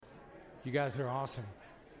You guys are awesome.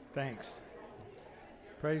 Thanks.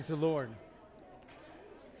 Praise the Lord.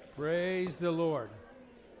 Praise the Lord.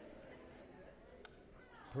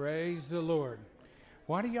 Praise the Lord.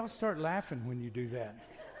 Why do y'all start laughing when you do that?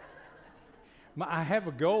 I have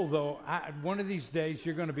a goal, though. One of these days,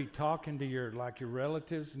 you're going to be talking to your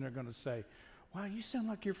relatives, and they're going to say, wow, you sound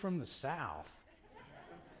like you're from the South.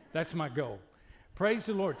 That's my goal. Praise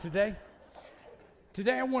the Lord. Today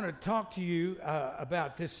I want to talk to you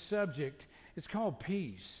about this subject. It's called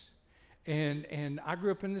peace. And I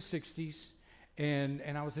grew up in the 60s,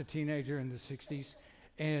 and I was a teenager in the 60s,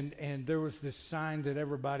 and there was this sign that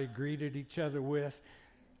everybody greeted each other with.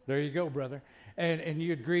 There you go, brother. And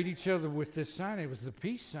you'd greet each other with this sign. It was the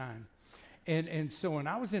peace sign. And so when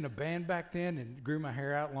I was in a band back then and grew my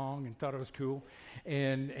hair out long and thought it was cool,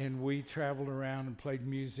 and we traveled around and played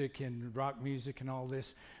music and rock music and all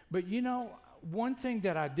this. But you know, one thing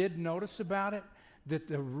that I did notice about it, that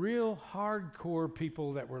the real hardcore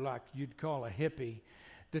people that were like you'd call a hippie,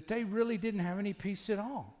 that they really didn't have any peace at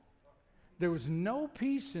all. There was no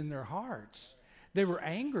peace in their hearts. They were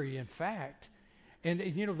angry, in fact. And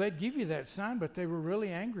you know, they'd give you that sign, but they were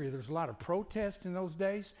really angry. There's a lot of protest in those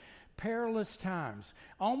days. Perilous times,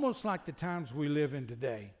 almost like the times we live in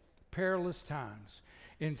today. Perilous times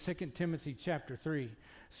in 2 Timothy chapter 3.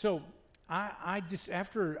 So I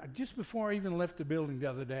just before I even left the building the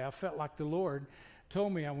other day, I felt like the Lord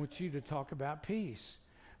told me, I want you to talk about peace.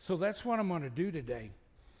 So that's what I'm going to do today.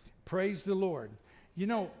 Praise the Lord. You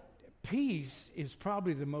know, peace is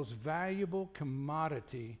probably the most valuable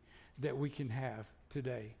commodity that we can have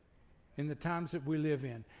today in the times that we live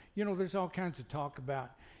in. You know, there's all kinds of talk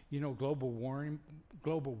about, you know, global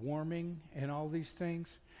warming and all these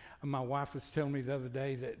things. My wife was telling me the other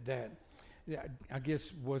day that I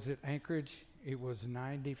guess, was it Anchorage? It was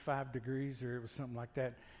 95 degrees or it was something like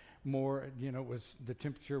that. More, you know, the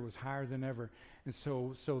temperature was higher than ever. And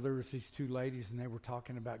so there was these two ladies and they were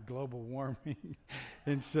talking about global warming.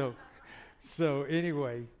 And so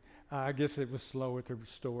anyway, I guess it was slow at the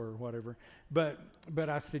store or whatever. But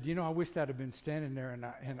I said, you know, I wished I'd have been standing there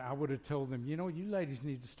and I would have told them, you know, you ladies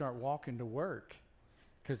need to start walking to work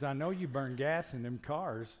because I know you burn gas in them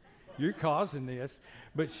cars. You're causing this.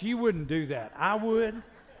 But she wouldn't do that. I would,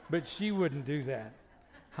 but she wouldn't do that.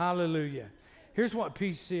 Hallelujah. Here's what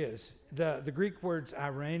peace is. The Greek word's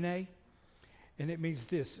eirene, and it means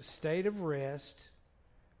this: a state of rest,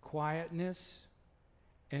 quietness,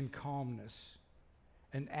 and calmness.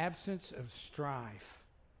 An absence of strife.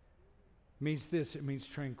 Means this, it means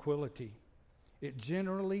tranquility. It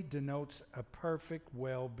generally denotes a perfect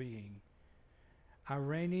well-being.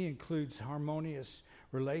 Eirene includes harmonious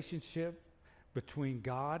relationship between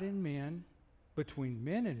God and men, between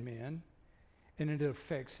men and men, and it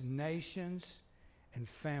affects nations and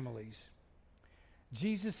families.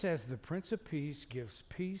 Jesus, as the Prince of Peace, gives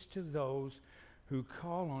peace to those who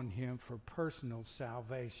call on him for personal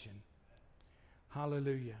salvation.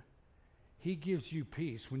 Hallelujah. He gives you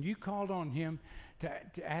peace. When you called on him to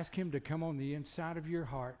ask him to come on the inside of your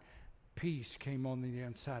heart, peace came on the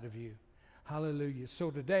inside of you. Hallelujah. So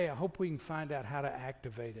today, I hope we can find out how to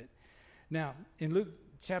activate it. Now, in Luke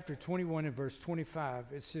chapter 21 and verse 25,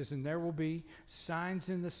 it says, and there will be signs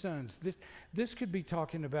in the suns. This could be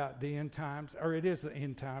talking about the end times, or it is the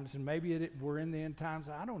end times, and maybe we're in the end times.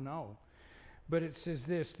 I don't know. But it says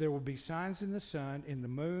this: there will be signs in the sun, in the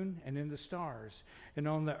moon, and in the stars, and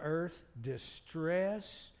on the earth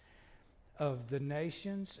distress of the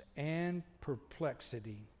nations and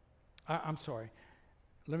perplexity. I'm sorry.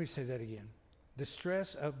 Let me say that again.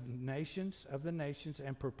 Distress of the nations,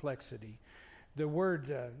 and perplexity. The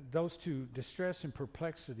word, those two, distress and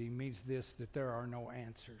perplexity, means this: that there are no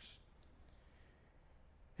answers.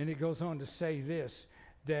 And it goes on to say this,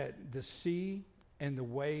 that the sea and the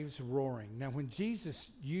waves roaring. Now, when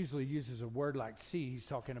Jesus usually uses a word like sea, he's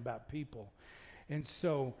talking about people. And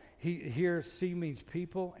so here sea means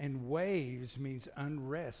people, and waves means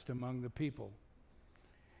unrest among the people.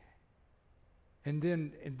 And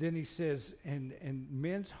then he says, and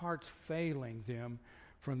men's hearts failing them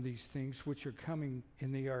from these things which are coming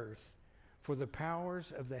in the earth, for the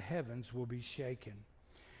powers of the heavens will be shaken.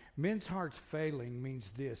 Men's hearts failing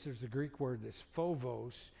means this. There's the Greek word that's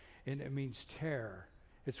phobos, and it means terror.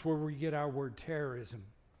 It's where we get our word terrorism.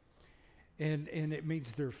 And it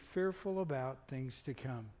means they're fearful about things to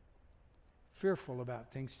come. Fearful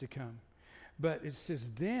about things to come. But it says,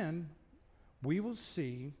 then we will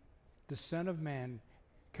see the Son of Man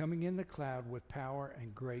coming in the cloud with power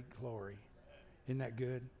and great glory. Isn't that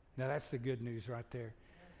good? Now that's the good news right there.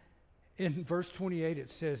 In verse 28 it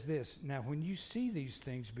says this: now when you see these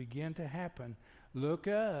things begin to happen, look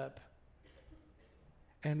up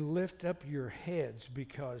and lift up your heads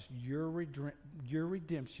because your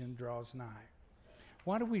redemption draws nigh.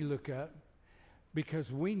 Why do we look up?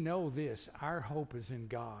 Because we know this, our hope is in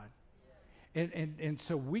God. And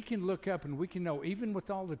so we can look up and we can know, even with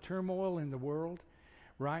all the turmoil in the world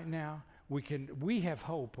right now, we have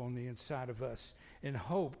hope on the inside of us, and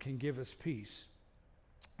hope can give us peace.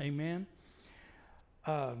 Amen.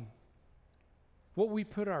 What we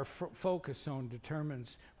put our focus on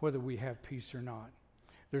determines whether we have peace or not.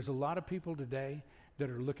 There's a lot of people today that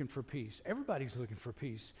are looking for peace. Everybody's looking for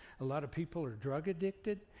peace. A lot of people are drug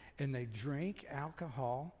addicted and they drink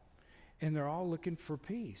alcohol, and they're all looking for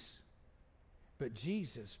peace. But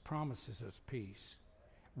Jesus promises us peace.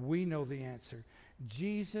 We know the answer.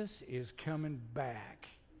 Jesus is coming back.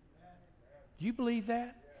 Do you believe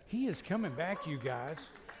that? He is coming back, you guys.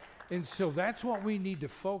 And so that's what we need to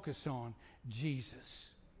focus on,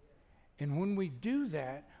 Jesus. And when we do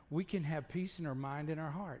that, we can have peace in our mind and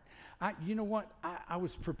our heart. You know what? I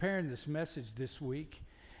was preparing this message this week,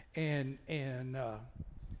 and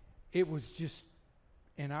it was just,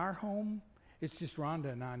 in our home, it's just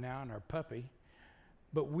Rhonda and I now and our puppy,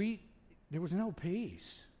 but there was no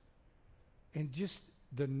peace. And just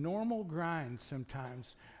the normal grind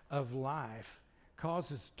sometimes of life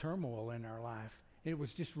causes turmoil in our life. It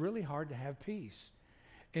was just really hard to have peace.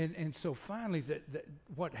 And so finally,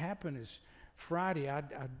 what happened is Friday,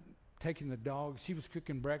 I'd taken the dog. She was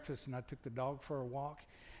cooking breakfast, and I took the dog for a walk.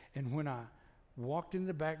 And when I walked in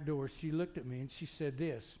the back door, she looked at me, and she said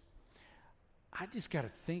this, I just got to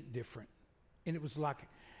think different. And it was like,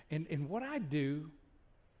 and what I do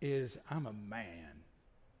is I'm a man.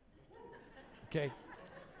 Okay?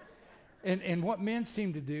 And what men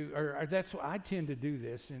seem to do, or that's what I tend to do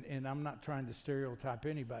this, and I'm not trying to stereotype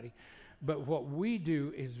anybody, but what we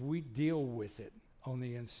do is we deal with it on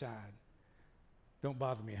the inside. Don't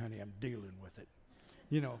bother me, honey, I'm dealing with it.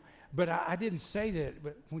 You know, but I didn't say that,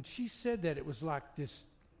 but when she said that, it was like this,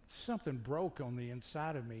 something broke on the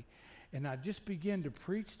inside of me, and I just began to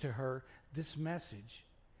preach to her this message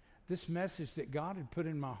that God had put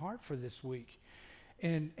in my heart for this week.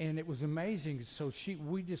 And it was amazing. So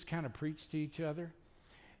we just kind of preached to each other.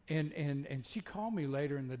 And she called me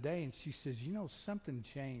later in the day, and she says, you know, something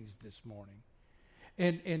changed this morning.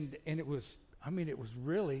 And it was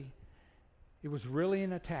really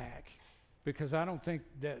an attack, because I don't think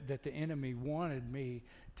that the enemy wanted me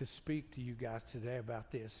to speak to you guys today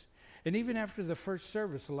about this. And even after the first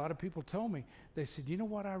service, a lot of people told me, they said, you know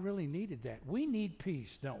what, I really needed that. We need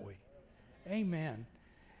peace, don't we? Amen.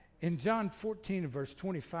 In John 14 and verse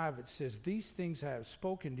 25, it says, these things I have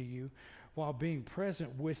spoken to you while being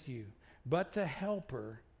present with you. But the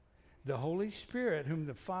Helper, the Holy Spirit, whom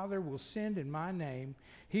the Father will send in my name,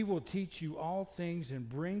 he will teach you all things and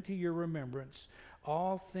bring to your remembrance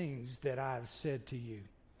all things that I have said to you.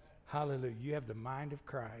 Hallelujah. You have the mind of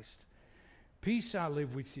Christ. Peace I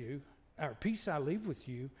leave with you,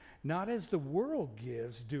 not as the world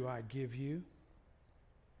gives do I give you.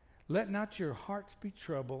 Let not your hearts be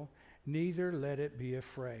troubled, neither let it be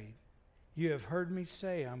afraid. You have heard me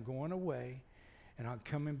say, I'm going away, and I'm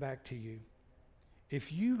coming back to you.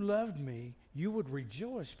 If you loved me, you would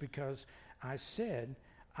rejoice, because I said,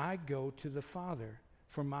 I go to the Father,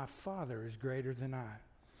 for my Father is greater than I.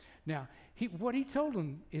 Now, what he told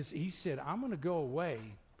him is, he said, I'm going to go away,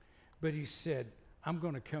 but he said, I'm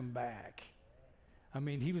going to come back. I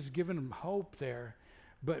mean, he was giving him hope there.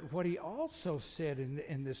 But what he also said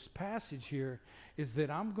in this passage here is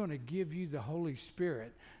that I'm going to give you the Holy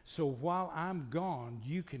Spirit, so while I'm gone,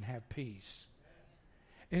 you can have peace.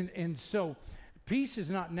 And so peace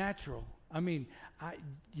is not natural. I mean, I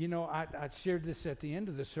shared this at the end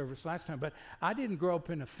of the service last time, but I didn't grow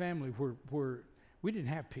up in a family where we didn't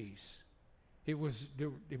have peace. There was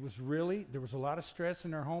a lot of stress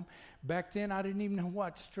in our home. Back then, I didn't even know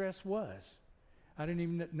what stress was. I didn't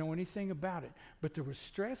even know anything about it. But there was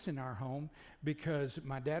stress in our home because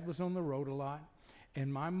my dad was on the road a lot,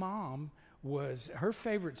 and my mom her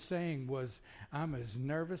favorite saying was, I'm as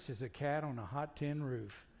nervous as a cat on a hot tin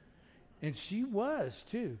roof. And she was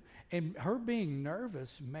too. And her being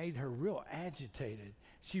nervous made her real agitated.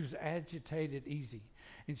 She was agitated easy,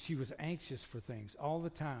 and she was anxious for things all the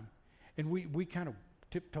time. And we kind of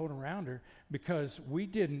tiptoed around her because we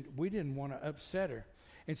didn't want to upset her.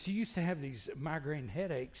 And she used to have these migraine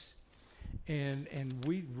headaches, and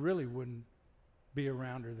we really wouldn't be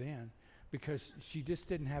around her then because she just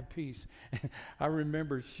didn't have peace. I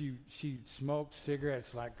remember she smoked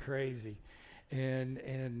cigarettes like crazy,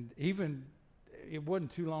 and even it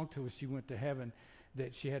wasn't too long till she went to heaven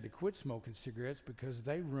that she had to quit smoking cigarettes because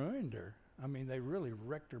they ruined her. I mean, they really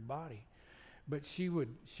wrecked her body. But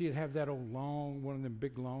she'd have that old long, one of them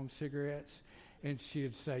big long cigarettes, and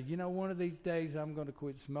she'd say, you know, one of these days I'm going to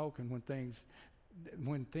quit smoking when things,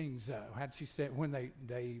 how'd she say it? When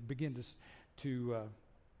they begin to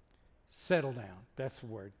settle down. That's the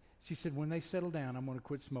word. She said, when they settle down, I'm going to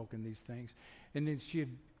quit smoking these things. And then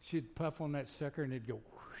she'd puff on that sucker, and it'd go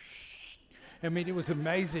whoosh. I mean, it was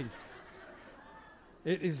amazing.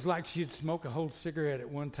 It is like she'd smoke a whole cigarette at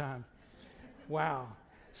one time. Wow.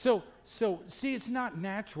 So see, it's not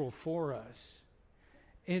natural for us.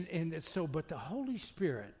 But the Holy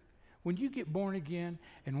Spirit, when you get born again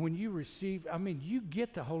and when you receive, you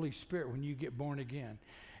get the Holy Spirit when you get born again.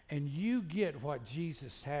 And you get what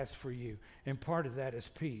Jesus has for you. And part of that is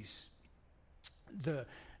peace.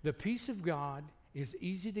 The peace of God is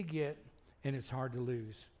easy to get and it's hard to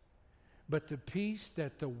lose. But the peace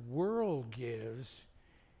that the world gives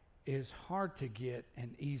is hard to get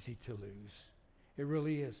and easy to lose. It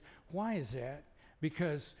really is. Why is that?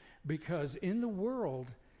 Because in the world,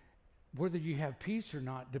 whether you have peace or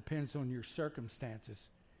not depends on your circumstances.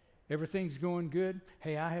 Everything's going good.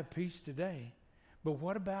 Hey, I have peace today. But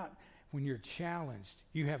what about when you're challenged?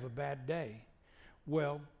 You have a bad day.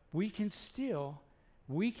 Well, we can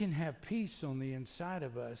have peace on the inside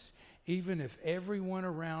of us, even if everyone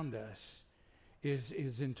around us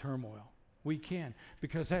is in turmoil. We can,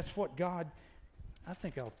 because that's what God, I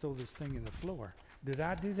think I'll throw this thing in the floor. Did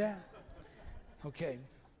I do that? Okay.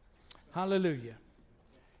 Hallelujah.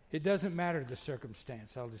 It doesn't matter the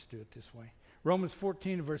circumstance. I'll just do it this way. Romans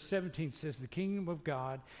 14 and verse 17 says, the kingdom of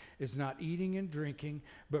God is not eating and drinking,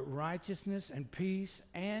 but righteousness and peace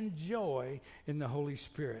and joy in the Holy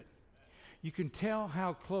Spirit. You can tell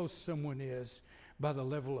how close someone is by the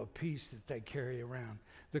level of peace that they carry around.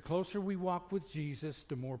 The closer we walk with Jesus,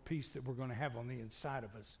 the more peace that we're going to have on the inside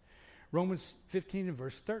of us. Romans 15 and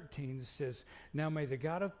verse 13 says, now may the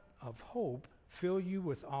God of hope fill you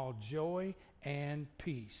with all joy and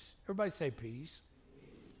peace. Everybody say peace.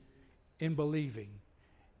 In believing.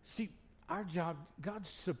 See, our job, God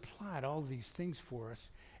supplied all these things for us,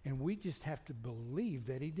 and we just have to believe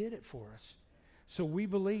that he did it for us. So we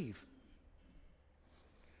believe.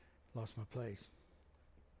 Lost my place.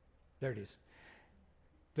 There it is.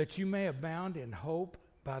 That you may abound in hope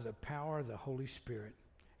by the power of the Holy Spirit.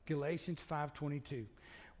 Galatians 5:22.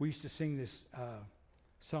 We used to sing this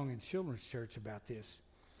song in children's church about this.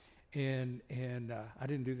 And I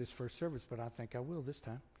didn't do this first service, but I think I will this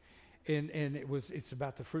time. And it's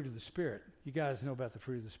about the fruit of the Spirit. You guys know about the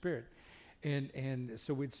fruit of the Spirit. And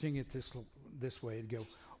so we'd sing it this way. It'd go,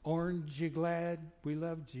 orange you glad we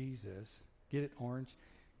love Jesus. Get it, orange?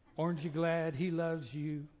 Orange you glad he loves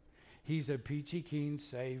you. He's a peachy keen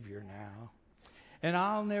Savior now. And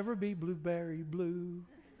I'll never be blueberry blue.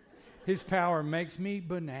 His power makes me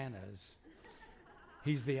bananas.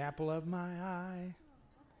 He's the apple of my eye.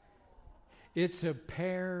 It's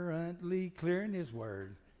apparently clear in his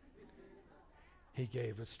word. He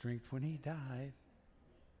gave us strength when he died.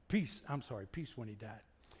 Peace when he died.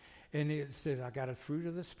 And it says, I got a fruit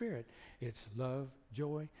of the Spirit. It's love,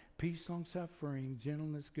 joy, peace, long-suffering,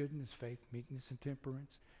 gentleness, goodness, faith, meekness, and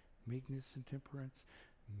temperance. Meekness and temperance.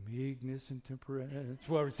 Meekness and temperance.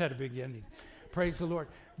 Well, it's at a beginning. Praise the Lord.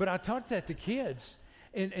 But I taught that to kids.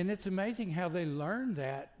 And it's amazing how they learn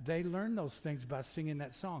that. They learn those things by singing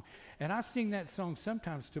that song. And I sing that song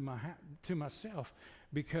sometimes to myself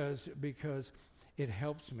because it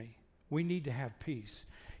helps me. We need to have peace.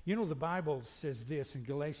 You know, the Bible says this in in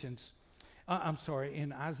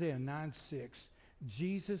Isaiah 9:6,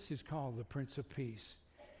 Jesus is called the Prince of Peace.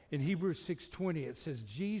 In Hebrews 6:20, it says,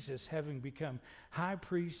 Jesus having become high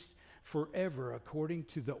priest forever according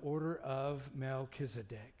to the order of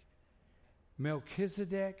Melchizedek.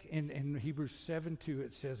 Melchizedek, in Hebrews 7:2,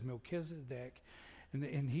 it says Melchizedek,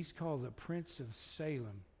 and he's called the Prince of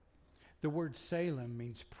Salem. The word Salem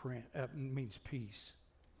means peace.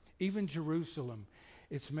 Even Jerusalem,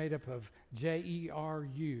 it's made up of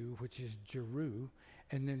Jeru, which is Jeru,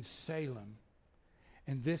 and then Salem.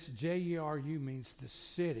 And this Jeru means the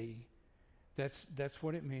city. That's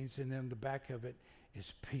what it means. And then the back of it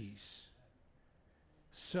is peace.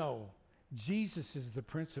 So Jesus is the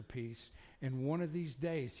Prince of Peace, and one of these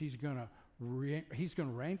days he's going to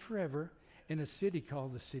reign forever in a city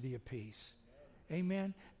called the City of Peace.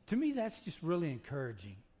 Amen. To me, that's just really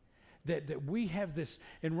encouraging that we have this,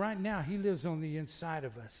 and right now he lives on the inside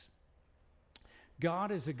of us.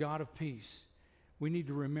 God is a God of peace. We need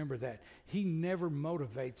to remember that. He never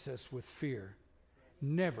motivates us with fear.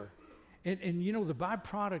 Never. And you know, the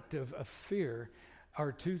byproduct of fear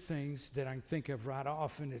are two things that I can think of right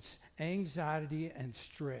off, and it's anxiety and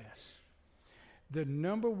stress. The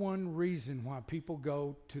number one reason why people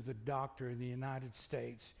go to the doctor in the United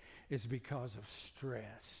States is because of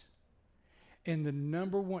stress. And the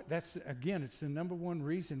number one, it's the number one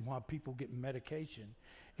reason why people get medication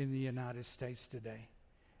in the United States today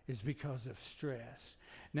is because of stress.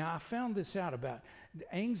 Now, I found this out about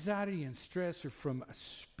anxiety and stress are from a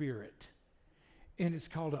spirit, and it's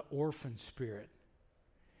called an orphan spirit.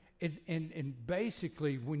 And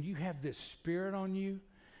basically, when you have this spirit on you,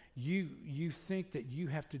 you think that you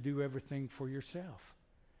have to do everything for yourself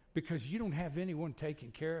because you don't have anyone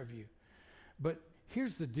taking care of you. But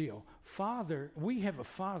here's the deal. We have a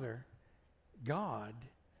Father, God,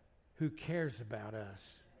 who cares about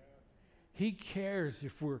us. He cares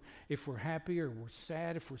if we're happy or we're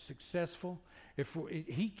sad, if we're successful.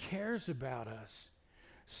 He cares about us.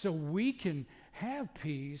 So we can have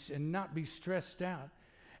peace and not be stressed out.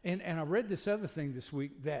 And I read this other thing this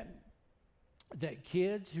week that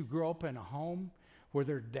kids who grow up in a home where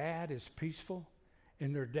their dad is peaceful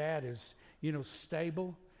and their dad is,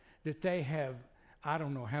 stable, that they have, I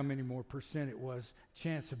don't know how many more percent it was,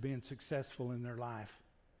 chance of being successful in their life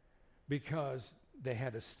because they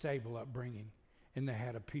had a stable upbringing and they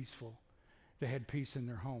had peace in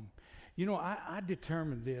their home. I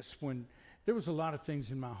determined this when there was a lot of things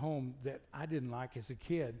in my home that I didn't like as a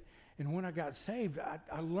kid. And when I got saved,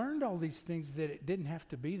 I learned all these things that it didn't have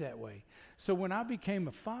to be that way. So when I became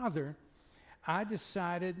a father, I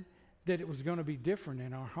decided that it was going to be different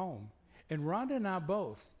in our home. And Rhonda and I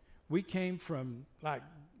both, we came from like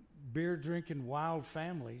beer drinking wild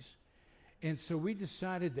families. And so we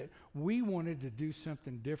decided that we wanted to do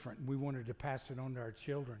something different. We wanted to pass it on to our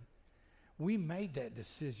children. We made that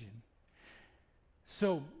decision.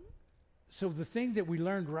 So the thing that we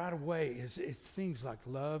learned right away is things like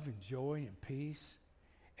love and joy and peace.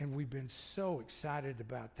 And we've been so excited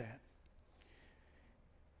about that.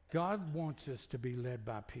 God wants us to be led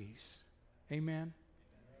by peace. Amen?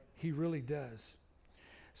 He really does.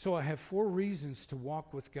 So I have 4 reasons to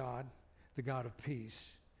walk with God, the God of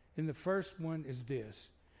peace. And the first one is this.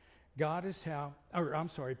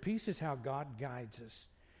 Peace is how God guides us.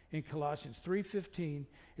 In Colossians 3:15,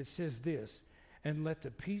 it says this, and let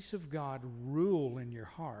the peace of God rule in your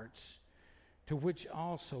hearts, to which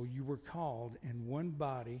also you were called in one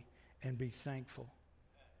body, and be thankful.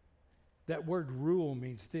 That word rule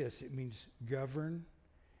means this. It means govern.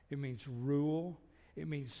 It means rule. It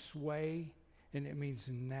means sway. And it means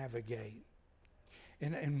navigate.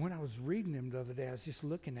 And when I was reading him the other day, I was just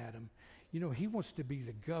looking at him. He wants to be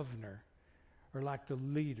the governor or like the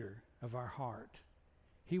leader of our heart.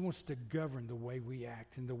 He wants to govern the way we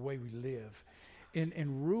act and the way we live.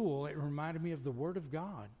 And rule, it reminded me of the Word of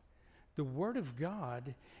God. The Word of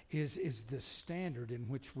God is the standard in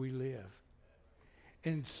which we live.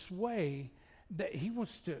 And sway, that he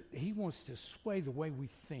wants to sway the way we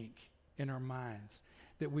think in our minds.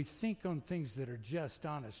 That we think on things that are just,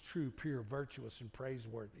 honest, true, pure, virtuous, and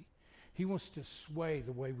praiseworthy. He wants to sway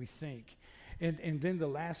the way we think. And then the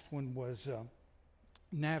last one was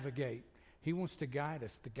navigate. He wants to guide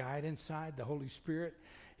us, the guide inside, the Holy Spirit.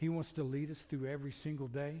 He wants to lead us through every single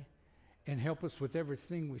day and help us with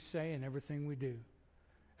everything we say and everything we do.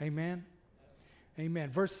 Amen? Amen.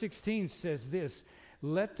 Verse 16 says this,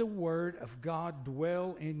 let the word of God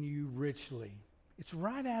dwell in you richly. It's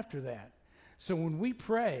right after that. So when we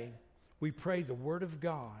pray the word of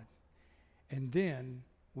God, and then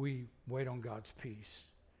we wait on God's peace.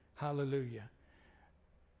 Hallelujah.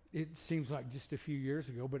 It seems like just a few years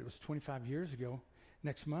ago, but it was 25 years ago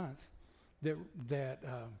next month,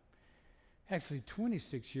 actually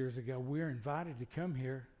 26 years ago, we were invited to come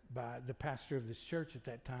here by the pastor of this church at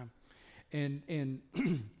that time. And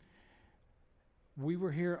we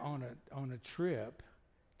were here on a trip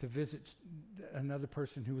to visit another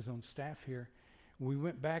person who was on staff here. We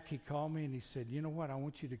went back, he called me and he said, you know what, I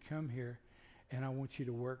want you to come here and I want you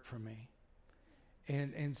to work for me.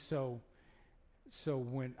 And so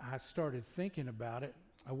when I started thinking about it,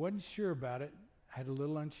 I wasn't sure about it. I was a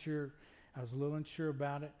little unsure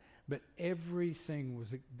about it, but everything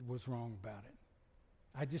was wrong about it.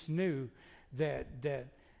 I just knew that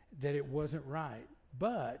it wasn't right.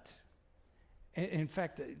 But in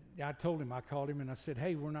fact, I told him, I called him and I said,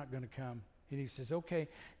 hey, we're not going to come. And he says, okay,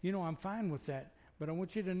 I'm fine with that, but I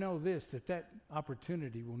want you to know this, that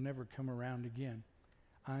opportunity will never come around again.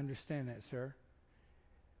 I understand that, sir.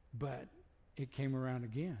 But it came around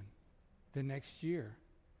again the next year.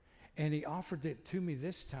 And he offered it to me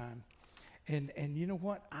this time. And you know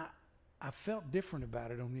what? I felt different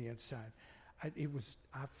about it on the inside. I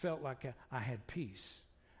felt like I had peace.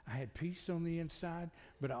 I had peace on the inside,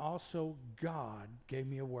 but also God gave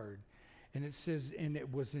me a word. And it says, and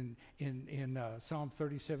it was in Psalm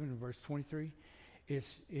 37 and verse 23,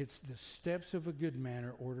 it's the steps of a good man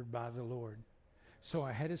are ordered by the Lord. So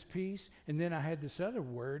I had his peace, and then I had this other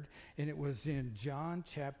word, and it was in John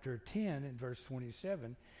chapter 10 and verse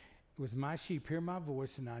 27. It was, my sheep hear my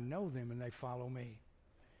voice, and I know them, and they follow me.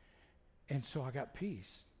 And so I got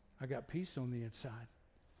peace. I got peace on the inside.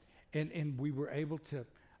 And we were able to,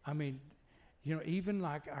 I mean, you know, even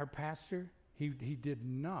like our pastor, he did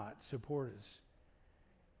not support us.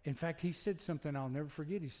 In fact, he said something I'll never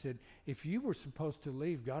forget. He said, if you were supposed to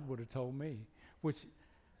leave, God would have told me. Which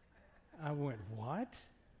I went, what?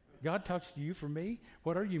 God talks to you for me?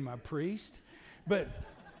 What are you, my priest? But,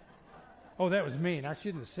 oh, that was mean. I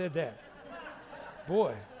shouldn't have said that.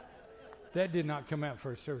 Boy, that did not come out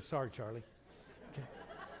first. So sorry, Charlie.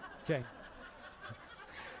 Okay.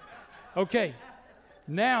 Okay.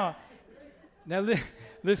 Now,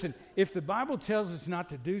 listen, if the Bible tells us not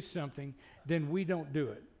to do something, then we don't do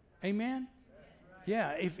it. Amen?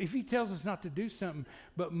 Yeah, if he tells us not to do something,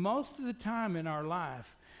 but most of the time in our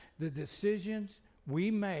life, the decisions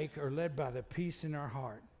we make are led by the peace in our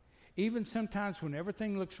heart. Even sometimes when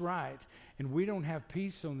everything looks right and we don't have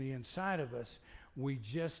peace on the inside of us, we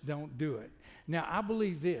just don't do it. Now, I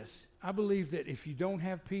believe this. I believe that if you don't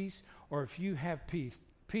have peace or if you have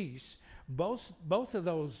peace, both of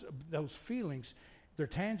those feelings, they're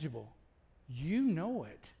tangible. You know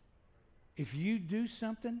it. If you do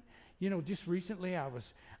something, you know, just recently I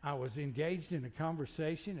was engaged in a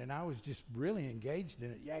conversation, and I was just really engaged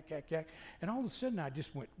in it, yak, yak, yak. And all of a sudden I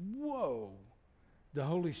just went, whoa, the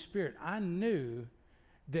Holy Spirit. I knew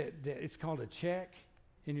that it's called a check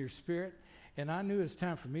in your spirit, and I knew it's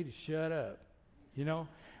time for me to shut up, you know.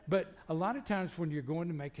 But a lot of times when you're going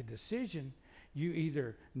to make a decision, you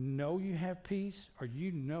either know you have peace or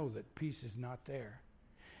you know that peace is not there.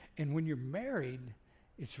 And when you're married,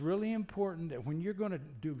 it's really important that when you're going to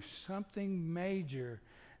do something major,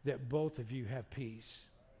 that both of you have peace.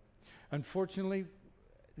 Unfortunately,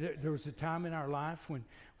 there was a time in our life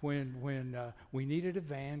when we needed a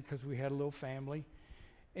van because we had a little family,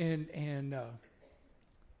 and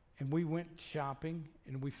we went shopping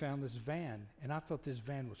and we found this van, and I thought this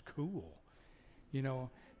van was cool. You know,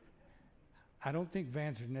 I don't think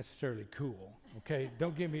vans are necessarily cool. Okay,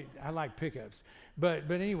 don't get me. I like pickups,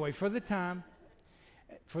 but anyway, for the time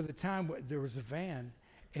there was a van,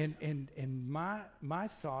 and my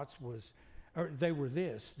thoughts were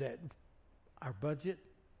this, that our budget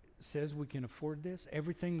says we can afford this.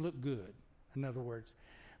 Everything looked good, in other words,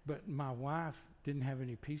 but my wife didn't have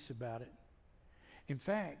any peace about it. In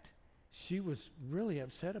fact, she was really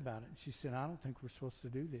upset about it. She said, I don't think we're supposed to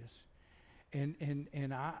do this. And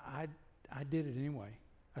I did it anyway.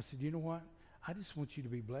 I said, you know what? I just want you to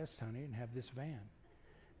be blessed, honey, and have this van.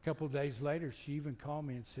 A couple of days later, she even called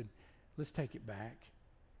me and said, let's take it back.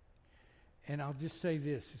 And I'll just say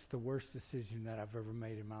this, it's the worst decision that I've ever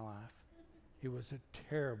made in my life. It was a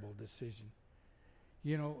terrible decision.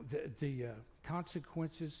 You know, the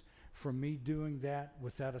consequences from me doing that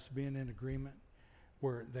without us being in agreement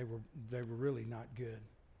they were really not good.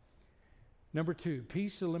 Number 2,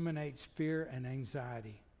 peace eliminates fear and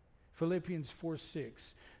anxiety. Philippians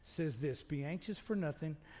 4:6 says this, be anxious for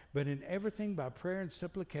nothing, but in everything by prayer and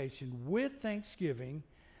supplication with thanksgiving,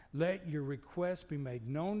 let your requests be made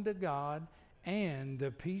known to God, and the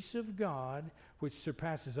peace of God, which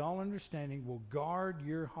surpasses all understanding, will guard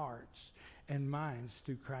your hearts and minds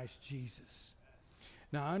through Christ Jesus.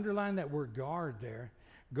 Now, underline that word guard there.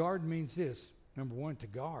 Guard means this, number 1, to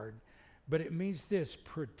guard, but it means this,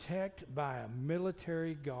 protect by a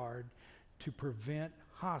military guard to prevent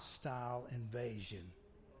hostile invasion.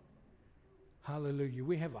 Hallelujah.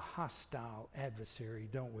 We have a hostile adversary,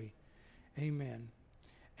 don't we? Amen.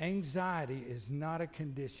 Anxiety is not a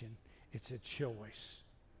condition, it's a choice.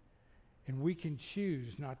 And we can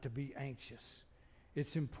choose not to be anxious.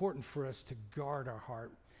 It's important for us to guard our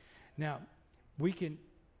heart. Now,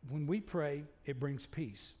 when we pray, it brings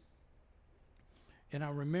peace. And I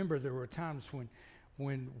remember there were times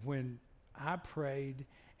when I prayed,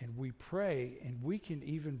 and we pray, and we can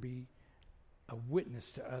even be a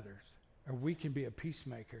witness to others, or we can be a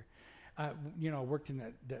peacemaker. I worked in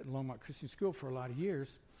that Longmont Christian School for a lot of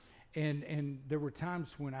years, and there were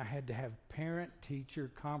times when I had to have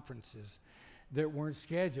parent-teacher conferences that weren't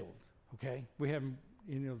scheduled, okay? We have them,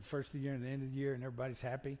 the first of the year and the end of the year, and everybody's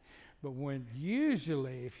happy. But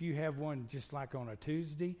usually, if you have one just like on a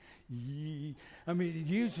Tuesday,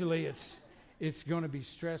 usually it's going to be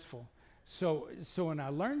stressful. So when I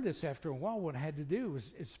learned this after a while, what I had to do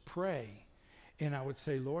is pray. And I would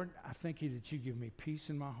say, Lord, I thank you that you give me peace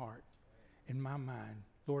in my heart, in my mind,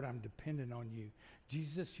 Lord, I'm dependent on you.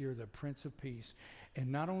 Jesus, you're the Prince of Peace.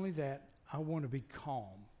 And not only that, I want to be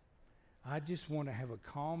calm. I just want to have a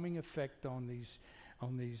calming effect on these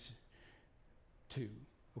two,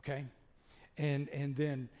 okay? And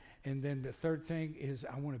then the third thing is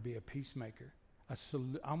I want to be a peacemaker.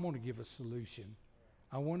 I want to give a solution.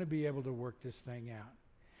 I want to be able to work this thing out.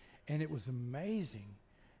 And it was amazing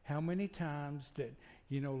how many times that,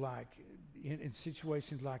 like in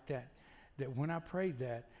situations like that when I prayed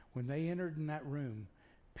that, when they entered in that room,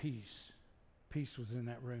 peace was in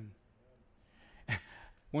that room.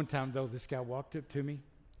 One time, though, this guy walked up to me,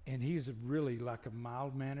 and he's really like a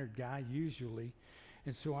mild-mannered guy usually.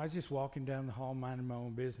 And so I was just walking down the hall minding my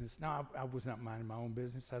own business. No, I was not minding my own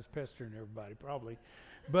business. I was pestering everybody probably.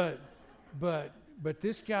 But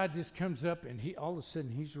this guy just comes up, and all of a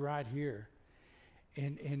sudden he's right here.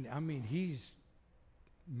 And I mean, he's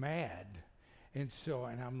mad. And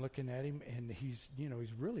I'm looking at him, and he's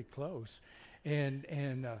really close. And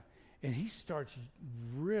he starts he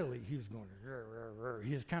was going, rrr, rrr, rrr.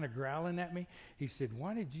 He was kind of growling at me. He said,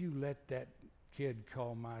 "Why did you let that kid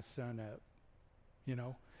call my son up?"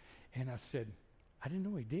 And I said, "I didn't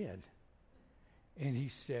know he did." And he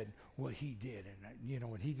said, "Well, he did." And,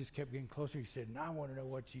 and he just kept getting closer. He said, "And I want to know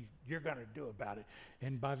what you're going to do about it."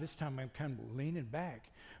 And by this time, I'm kind of leaning back.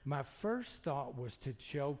 My first thought was to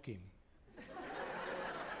choke him.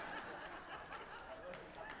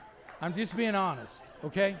 I'm just being honest,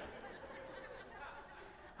 okay?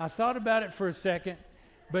 I thought about it for a second,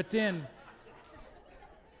 but then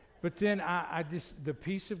I just, the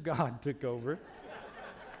peace of God took over.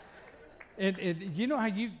 And you know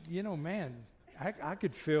how man, I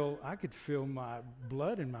could feel my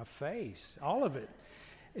blood in my face, all of it.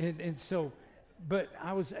 And so, but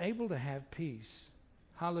I was able to have peace.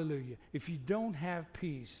 Hallelujah. If you don't have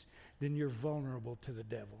peace, then you're vulnerable to the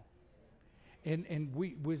devil. And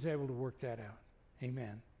we was able to work that out.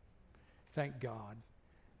 Amen. Thank God.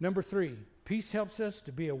 Number 3, peace helps us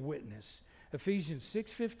to be a witness. Ephesians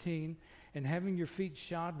 6:15, and having your feet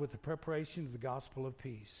shod with the preparation of the gospel of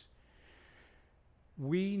peace.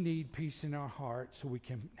 We need peace in our heart so we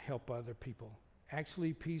can help other people.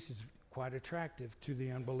 Actually, peace is quite attractive to the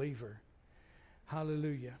unbeliever.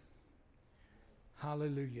 Hallelujah.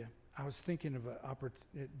 Hallelujah. I was thinking of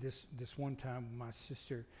this one time, my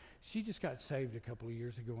sister, she just got saved a couple of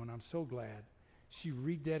years ago, and I'm so glad. She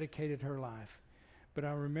rededicated her life. But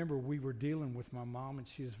I remember we were dealing with my mom, and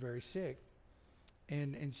she was very sick.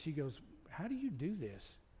 And she goes, "How do you do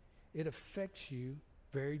this? It affects you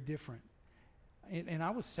very different." And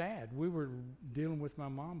I was sad. We were dealing with my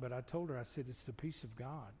mom, but I told her, I said, "It's the peace of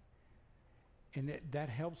God." And that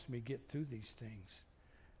helps me get through these things.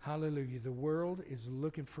 Hallelujah. The world is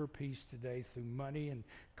looking for peace today through money and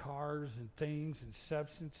cars and things and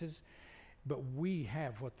substances. But we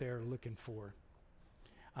have what they're looking for.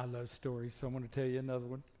 I love stories, so I'm going to tell you another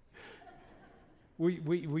one.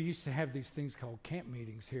 We used to have these things called camp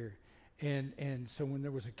meetings here. And so when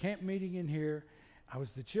there was a camp meeting in here, I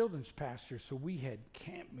was the children's pastor, so we had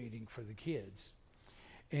camp meeting for the kids.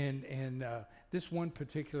 And this one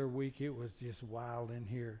particular week, it was just wild in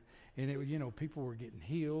here. And it, people were getting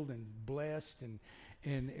healed and blessed,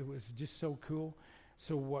 and it was just so cool.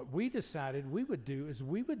 So what we decided we would do is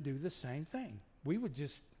we would do the same thing. We would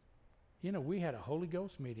just, we had a Holy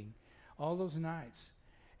Ghost meeting all those nights.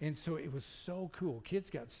 And so it was so cool. Kids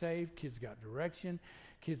got saved, kids got direction,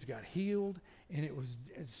 kids got healed, and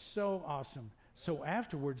it's so awesome. So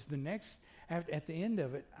afterwards, at the end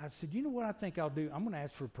of it, I said, "You know what I think I'll do? I'm going to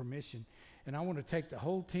ask for permission, and I want to take the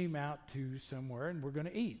whole team out to somewhere, and we're going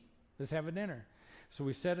to eat. Let's have a dinner." So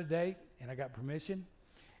we set a date, and I got permission,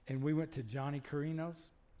 and we went to Johnny Carino's.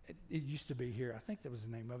 It used to be here. I think that was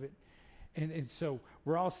the name of it. And so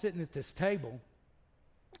we're all sitting at this table,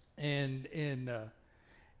 and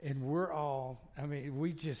we're all,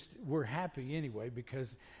 we're happy anyway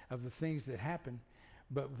because of the things that happened.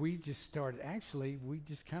 But we just kind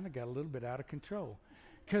of got a little bit out of control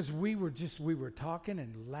because we were talking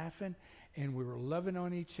and laughing, and we were loving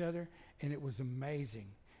on each other, and it was amazing.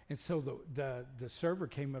 And so the server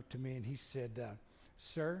came up to me, and he said,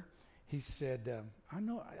 "Sir," he said, I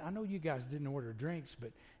know you guys didn't order drinks,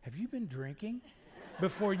 but have you been drinking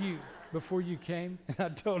before you came?" And I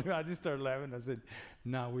told him, I just started laughing. I said,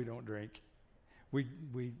 "No, we don't drink. We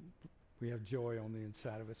have joy on the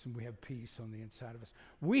inside of us, and we have peace on the inside of us.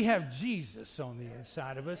 We have Jesus on the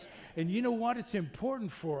inside of us." And you know what? It's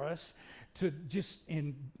important for us to just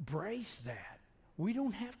embrace that. We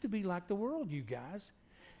don't have to be like the world, you guys.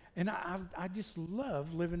 And I just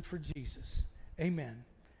love living for Jesus. Amen.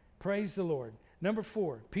 Praise the Lord. Number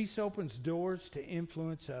 4, peace opens doors to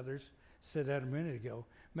influence others. Said that a minute ago.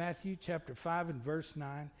 Matthew chapter 5 and verse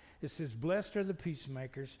 9, it says, "Blessed are the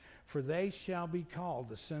peacemakers, for they shall be called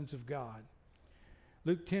the sons of God."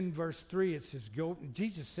 Luke 10 verse 3, it says, "Go."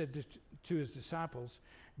 Jesus said to his disciples,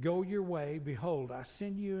 "Go your way. Behold, I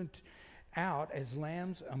send you out as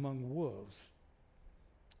lambs among wolves.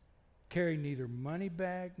 Carry neither money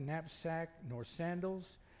bag, knapsack, nor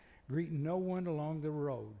sandals. Greet no one along the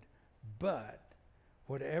road. But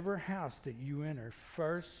whatever house that you enter,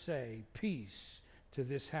 first say, 'Peace to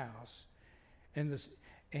this house.' And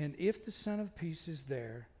if the Son of Peace is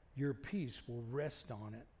there, your peace will rest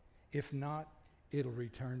on it. If not, it'll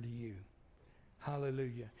return to you."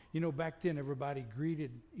 Hallelujah. You know, back then everybody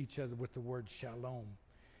greeted each other with the word shalom.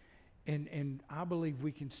 And I believe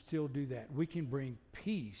we can still do that. We can bring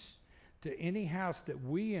peace to any house that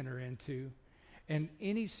we enter into, and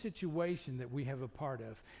any situation that we have a part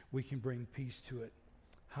of, we can bring peace to it.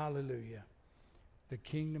 Hallelujah. The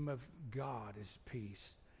kingdom of God is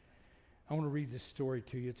peace. I want to read this story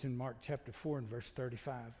to you. It's in Mark chapter 4 and verse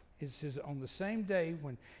 35. It says, "On the same day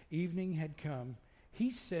when evening had come,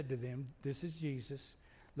 he said to them," this is Jesus,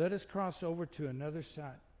 "Let us cross over to another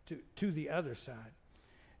side, to the other side."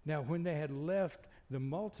 Now when they had left the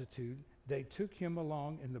multitude, they took him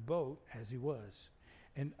along in the boat as he was,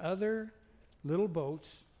 and other little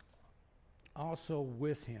boats also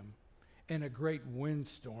with him. And a great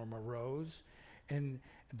windstorm arose, and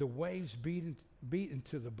the waves beat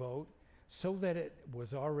into the boat, so that it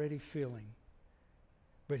was already filling.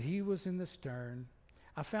 But he was in the stern.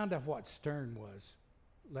 I found out what stern was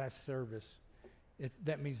last service.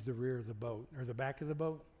 That means the rear of the boat, or the back of the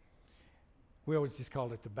boat. We always just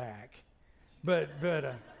called it the back. But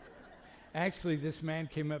actually, this man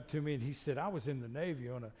came up to me and he said, "I was in the Navy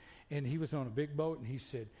and he was on a big boat," and he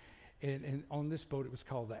said, and on this boat it was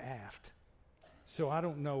called the aft. So I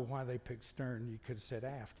don't know why they picked stern. You could have said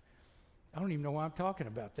aft. I don't even know why I'm talking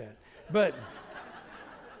about that. But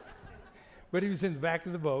he was in the back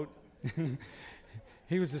of the boat.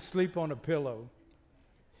 He was asleep on a pillow.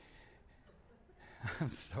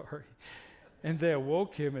 I'm sorry. And they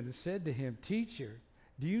awoke him and said to him, "Teacher,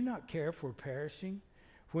 do you not care for perishing?"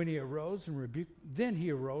 Then he arose and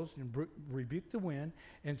rebuked the wind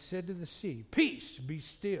and said to the sea, "Peace, be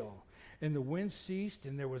still." And the wind ceased,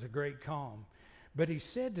 and there was a great calm. But he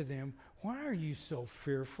said to them, "Why are you so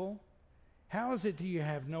fearful? How is it that you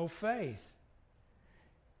have no faith?"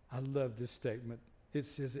 I love this statement. It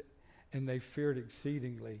says, "And they feared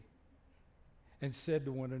exceedingly and said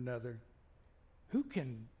to one another, Who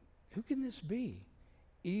can this be?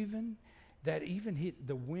 Even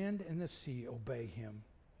the wind and the sea obey him."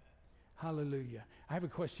 Hallelujah. I have a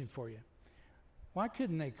question for you. Why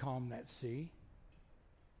couldn't they calm that sea?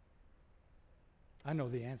 I know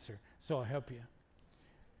the answer, so I'll help you.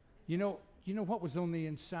 You know what was on the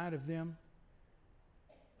inside of them?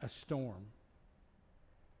 A storm.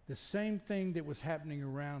 The same thing that was happening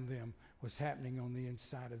around them was happening on the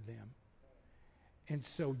inside of them. And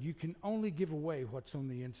so you can only give away what's on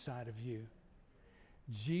the inside of you.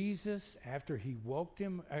 Jesus, after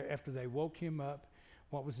they woke him up,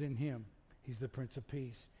 what was in him? He's the Prince of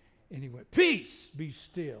Peace. And he went, "Peace, be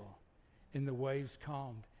still." And the waves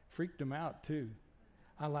calmed. Freaked them out too.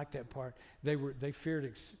 I like that part. They feared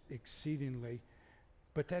exceedingly,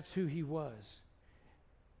 but that's who he was.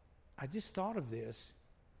 I just thought of this.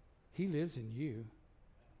 He lives in you.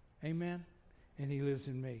 Amen? And he lives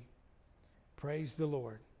in me. Praise the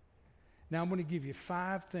Lord. Now I'm going to give you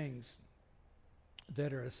 5 things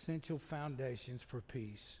that are essential foundations for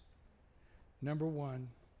peace. Number 1,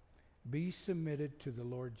 be submitted to the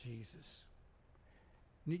Lord Jesus.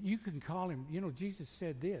 You can call him, Jesus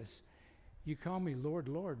said this, "You call me Lord,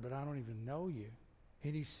 Lord, but I don't even know you."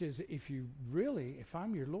 And he says, if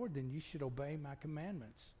I'm your Lord, then you should obey my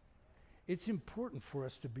commandments. It's important for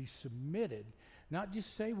us to be submitted, not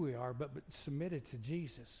just say we are, but submitted to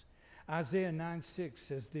Jesus. Isaiah 9:6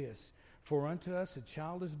 says this, "For unto us a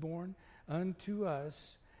child is born, unto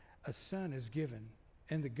us a son is given,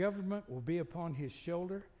 and the government will be upon his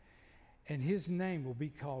shoulder, and his name will be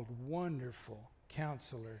called Wonderful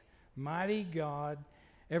Counselor, Mighty God,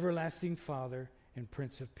 Everlasting Father, and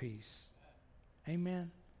Prince of Peace."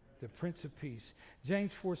 Amen. The Prince of Peace.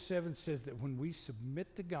 James 4:7 says that when we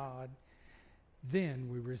submit to God, then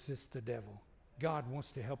we resist the devil. God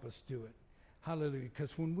wants to help us do it. Hallelujah.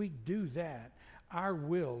 Because when we do that, our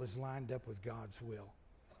will is lined up with God's will.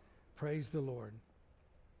 Praise the Lord.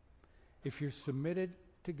 If you're submitted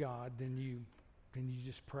to God, then you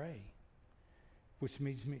just pray, which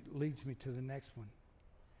leads me to the next one.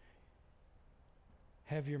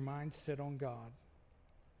 Have your mind set on God.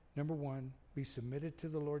 Number 1, be submitted to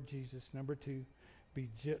the Lord Jesus. Number 2, Be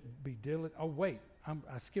diligent. Oh, wait,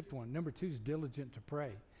 I skipped one. Number 2 is diligent to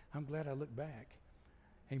pray. I'm glad I looked back.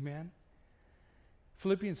 Amen.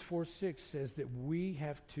 Philippians 4:6 says that we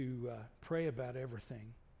have to pray about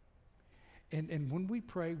everything. And when we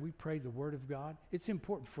pray the Word of God. It's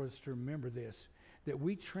important for us to remember this, that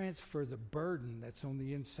we transfer the burden that's on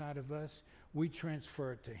the inside of us, we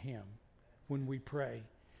transfer it to Him when we pray.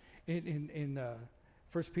 In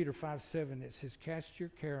 1 Peter 5:7, it says, cast your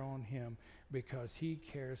care on Him because He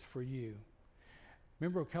cares for you.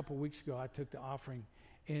 Remember a couple weeks ago I took the offering,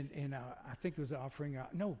 and I think it was the offering,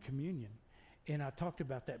 communion. And I talked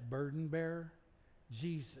about that burden bearer,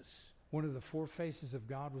 Jesus. One of the 4 faces of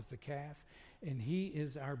God was the calf, and He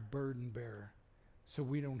is our burden bearer, so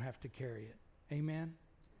we don't have to carry it. Amen?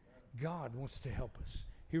 God wants to help us.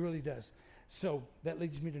 He really does. So that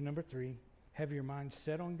leads me to number 3. Have your mind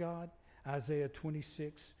set on God. Isaiah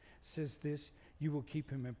 26 says this, you will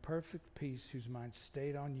keep him in perfect peace whose mind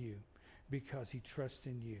stayed on you because he trusts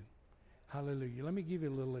in you. Hallelujah. Let me give you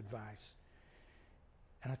a little advice,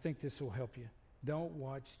 and I think this will help you. Don't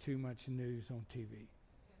watch too much news on TV.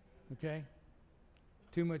 Okay?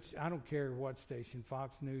 Too much, I don't care what station,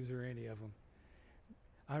 Fox News or any of them.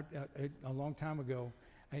 A long time ago,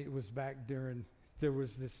 it was back during, there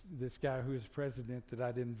was this guy who was president that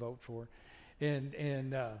I didn't vote for. And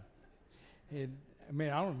I mean,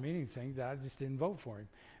 I don't mean anything, that I just didn't vote for him.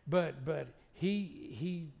 But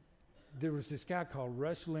there was this guy called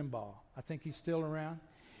Rush Limbaugh. I think he's still around.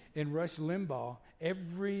 And Rush Limbaugh,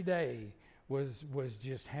 every day, was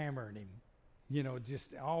just hammering him.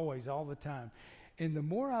 Just always, all the time. And the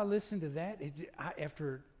more I listened to that,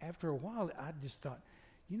 after a while, I just thought,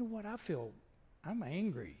 you know what, I'm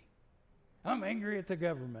angry. I'm angry at the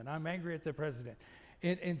government. I'm angry at the president.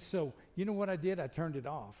 And so, you know what I did? I turned it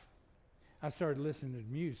off. I started listening to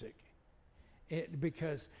music.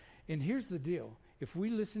 And here's the deal. If we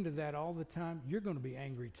listen to that all the time, you're going to be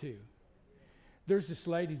angry too. There's this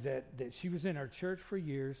lady that she was in our church for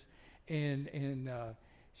years, and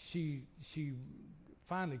she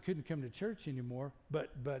finally couldn't come to church anymore, but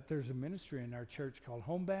there's a ministry in our church called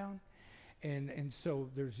Homebound, and so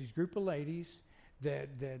there's these group of ladies that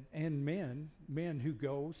and men who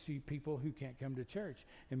go see people who can't come to church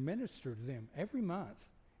and minister to them every month.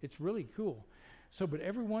 It's really cool. So, but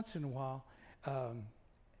every once in a while,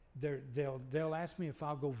 they'll ask me if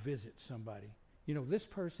I'll go visit somebody. This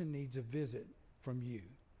person needs a visit from you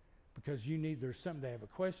because there's something, they have a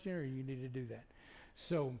question or you need to do that.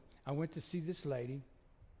 So I went to see this lady,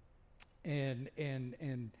 and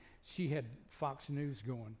she had Fox News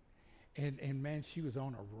going, and man, she was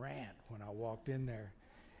on a rant when I walked in there,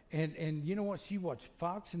 and you know what? She watched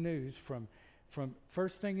Fox News from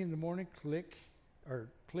first thing in the morning, click,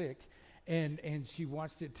 and she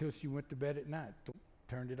watched it till she went to bed at night,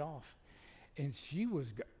 turned it off, and she was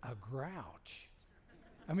a grouch.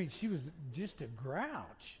 I mean, she was just a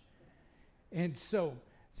grouch, and so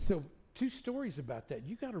 2 stories about that.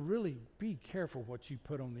 You got to really be careful what you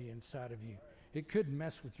put on the inside of you. It could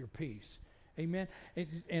mess with your peace. Amen.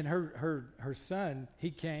 And her son,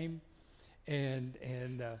 he came, and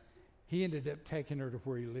he ended up taking her to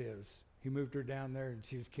where he lives. He moved her down there, and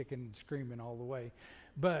she was kicking and screaming all the way.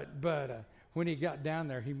 But when he got down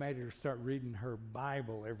there, he made her start reading her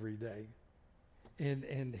Bible every day.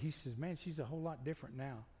 And he says, man, she's a whole lot different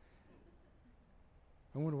now.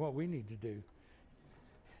 I wonder what we need to do.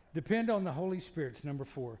 Depend on the Holy Spirit's number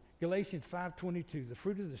 4. Galatians 5:22. The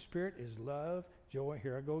fruit of the Spirit is love, joy,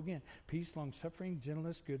 here I go again, peace, long-suffering,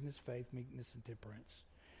 gentleness, goodness, faith, meekness, and temperance.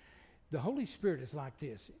 The Holy Spirit is like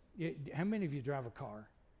this. How many of you drive a car?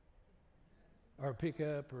 Or a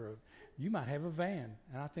pickup, you might have a van,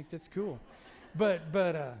 and I think that's cool. But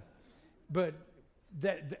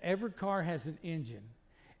every car has an engine,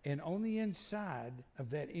 and on the inside of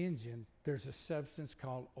that engine, there's a substance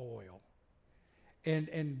called oil.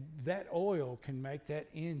 And that oil can make that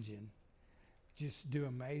engine just do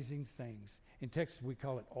amazing things. In Texas, we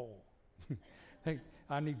call it oil. Hey,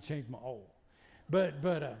 I need to change my oil. But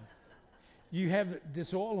you have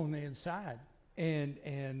this oil on the inside, and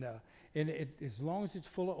it, as long as it's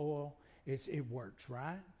full of oil, it works,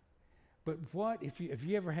 right? But what if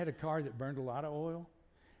you ever had a car that burned a lot of oil?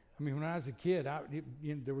 I mean, when I was a kid,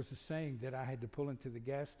 there was a saying that I had to pull into the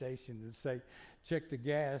gas station and say, check the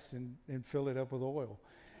gas and fill it up with oil,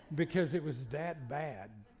 because it was that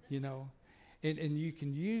bad, And you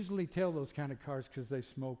can usually tell those kind of cars because they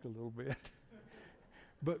smoke a little bit.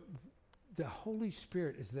 But the Holy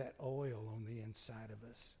Spirit is that oil on the inside of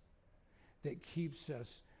us that keeps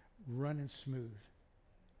us running smooth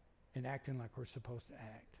and acting like we're supposed to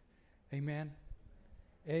act. Amen?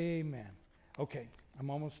 Amen. Okay, I'm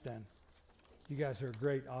almost done. You guys are a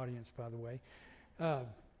great audience, by the way.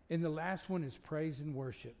 And the last one is praise and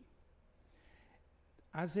worship.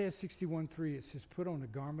 Isaiah 61:3, it says, put on a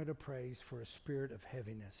garment of praise for a spirit of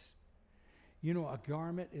heaviness. You know, a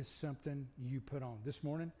garment is something you put on. This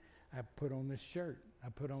morning, I put on this shirt. I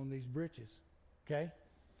put on these breeches, okay?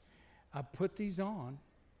 I put these on,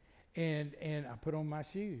 and I put on my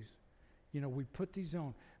shoes. You know, we put these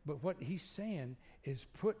on. But what he's saying is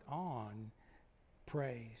put on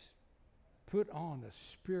praise. Put on a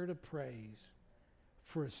spirit of praise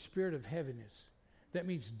for a spirit of heaviness. That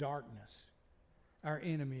means darkness, our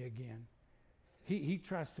enemy again. He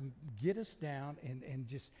tries to get us down and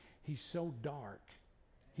just, he's so dark.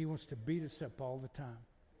 He wants to beat us up all the time.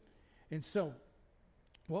 And so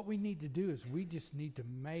what we need to do is we just need to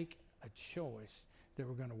make a choice that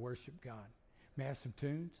we're going to worship God. May I have some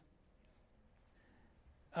tunes?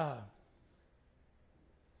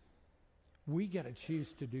 We got to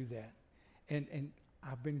choose to do that. And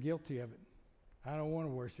I've been guilty of it. I don't want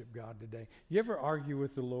to worship God today. You ever argue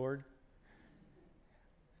with the Lord?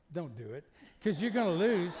 Don't do it, because you're going to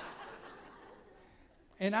lose.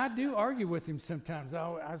 And I do argue with him sometimes.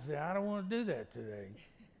 I say, I don't want to do that today.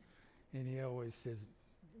 And he always says,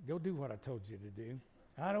 go do what I told you to do.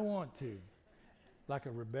 I don't want to. Like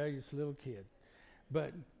a rebellious little kid.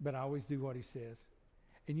 But I always do what he says.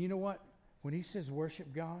 And you know what? When he says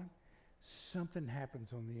worship God, something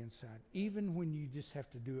happens on the inside. Even when you just have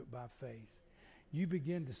to do it by faith. You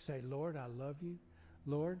begin to say, Lord, I love you.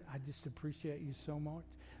 Lord, I just appreciate you so much.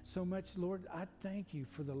 So much, Lord, I thank you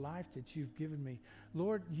for the life that you've given me.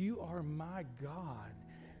 Lord, you are my God.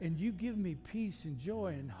 And you give me peace and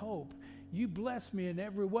joy and hope. You bless me in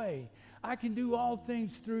every way. I can do all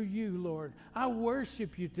things through you, Lord. I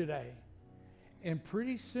worship you today. And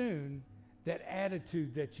pretty soon, that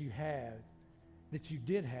attitude that you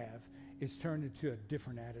did have, is turned into a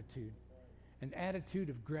different attitude. An attitude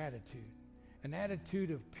of gratitude. An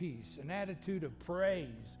attitude of peace. An attitude of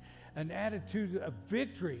praise. An attitude of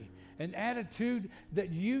victory. An attitude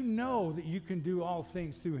that you know that you can do all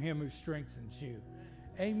things through him who strengthens you.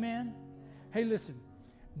 Amen? Hey, listen.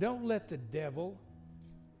 Don't let the devil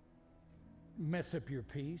mess up your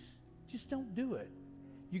peace. Just don't do it.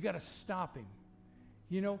 You got to stop him.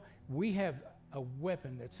 You know, we have a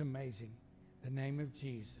weapon that's amazing. The name of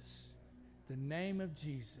Jesus. The name of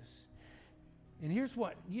Jesus. And here's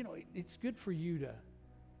what, you know, it's good for you to,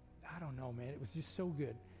 I don't know, man. It was just so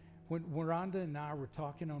good. When Rhonda and I were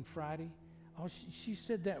talking on Friday, she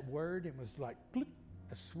said that word. It was like, click,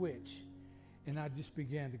 a switch. And I just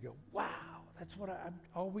began to go, wow, that's what I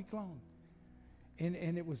all week long. And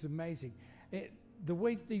it was amazing. The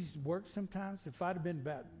way these work sometimes, if I'd have been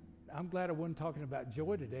I'm glad I wasn't talking about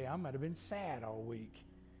joy today. I might have been sad all week.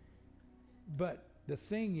 But the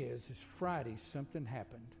thing is Friday, something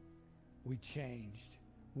happened. We changed.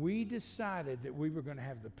 We decided that we were going to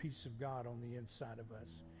have the peace of God on the inside of us.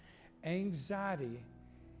 Anxiety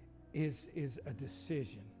is a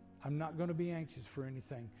decision. I'm not going to be anxious for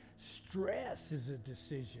anything. Stress is a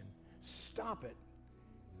decision. Stop it.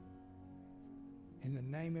 In the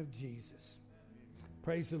name of Jesus.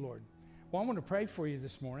 Praise the Lord. Well, I want to pray for you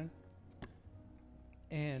this morning.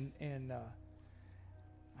 And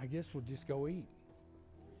I guess we'll just go eat.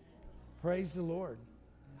 Praise the Lord.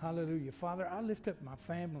 Hallelujah. Father, I lift up my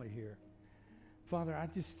family here. Father, I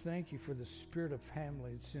just thank you for the spirit of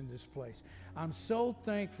family that's in this place. I'm so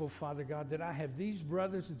thankful, Father God, that I have these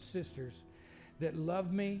brothers and sisters that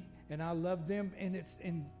love me and I love them.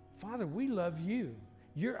 And Father, we love you.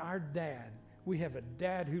 You're our dad. We have a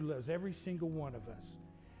dad who loves every single one of us.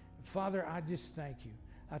 Father, I just thank you.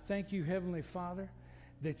 I thank you, Heavenly Father,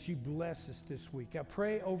 that you bless us this week. I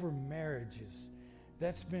pray over marriages.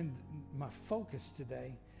 That's been my focus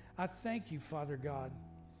today. I thank you, Father God.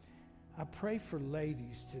 I pray for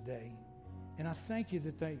ladies today, and I thank you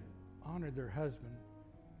that they honor their husband.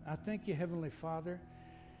 I thank you, Heavenly Father,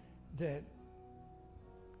 that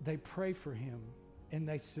they pray for him and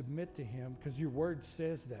they submit to him because your word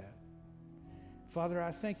says that. Father,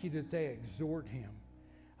 I thank you that they exhort him.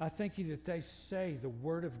 I thank you that they say the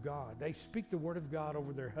word of God. They speak the word of God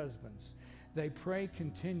over their husbands. They pray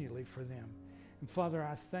continually for them. And Father,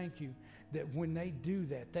 I thank you that when they do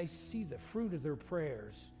that, they see the fruit of their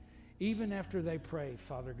prayers, even after they pray,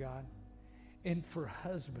 Father God. And for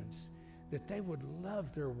husbands, that they would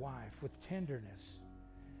love their wife with tenderness,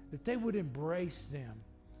 that they would embrace them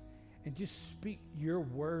and just speak your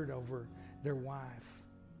word over their wife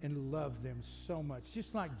and love them so much,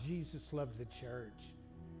 just like Jesus loved the church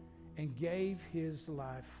and gave his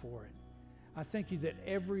life for it. I thank you that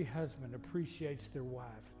every husband appreciates their wife,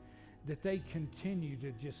 that they continue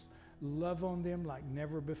to just love on them like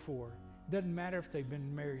never before Doesn't matter if they've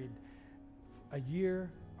been married a year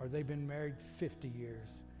or they've been married 50 years.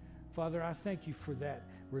 Father, I thank you for that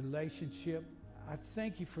relationship. I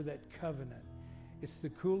thank you for that covenant. It's the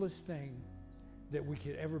coolest thing that we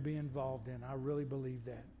could ever be involved in. I really believe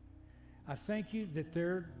that. I thank you that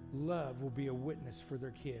their love will be a witness for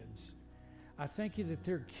their kids. I thank you that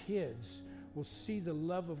their kids will see the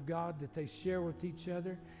love of God that they share with each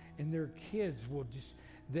other, and their kids will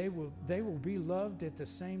they will be loved at the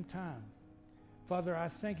same time. Father, I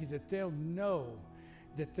thank you that they'll know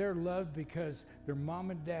that they're loved because their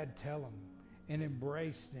mom and dad tell them and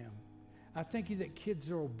embrace them. I thank you that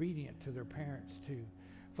kids are obedient to their parents too.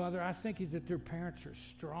 Father, I thank you that their parents are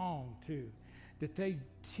strong too, that they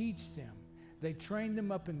teach them, they train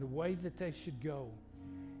them up in the way that they should go.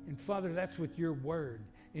 And Father, that's with your word,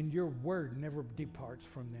 and your word never departs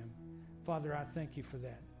from them. Father, I thank you for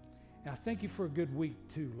that. And I thank you for a good week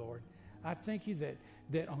too, Lord. I thank you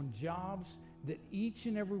that on jobs, that each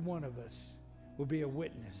and every one of us will be a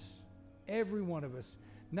witness. Every one of us,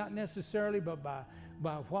 not necessarily but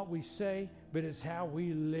by what we say, but it's how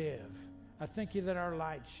we live. I thank you that our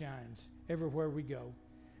light shines everywhere we go.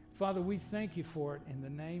 Father, we thank you for it in the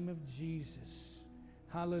name of Jesus.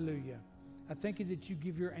 Hallelujah. I thank you that you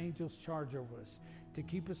give your angels charge over us to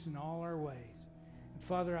keep us in all our ways. And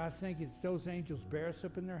Father, I thank you that those angels bear us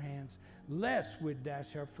up in their hands, lest we'd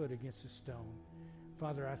dash our foot against a stone.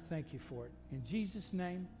 Father, I thank you for it. In Jesus'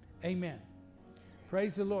 name, amen.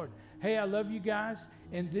 Praise the Lord. Hey, I love you guys.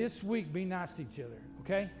 And this week, be nice to each other,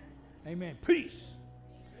 okay? Amen. Peace.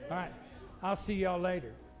 All right. I'll see y'all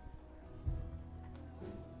later.